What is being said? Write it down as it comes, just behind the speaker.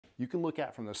you can look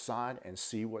at from the side and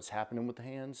see what's happening with the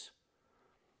hands.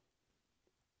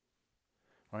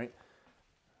 All right,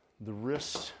 the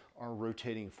wrists are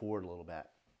rotating forward a little bit.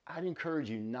 I'd encourage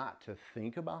you not to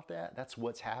think about that. That's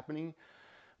what's happening,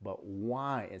 but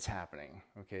why it's happening.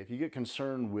 Okay, if you get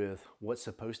concerned with what's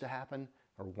supposed to happen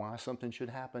or why something should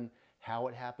happen, how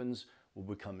it happens will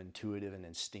become intuitive and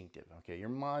instinctive. Okay, your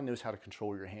mind knows how to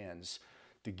control your hands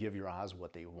to give your eyes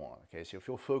what they want. Okay, so if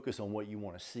you'll focus on what you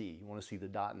want to see, you want to see the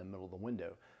dot in the middle of the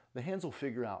window, the hands will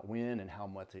figure out when and how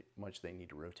much they need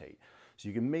to rotate. So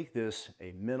you can make this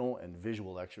a mental and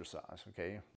visual exercise. Okay,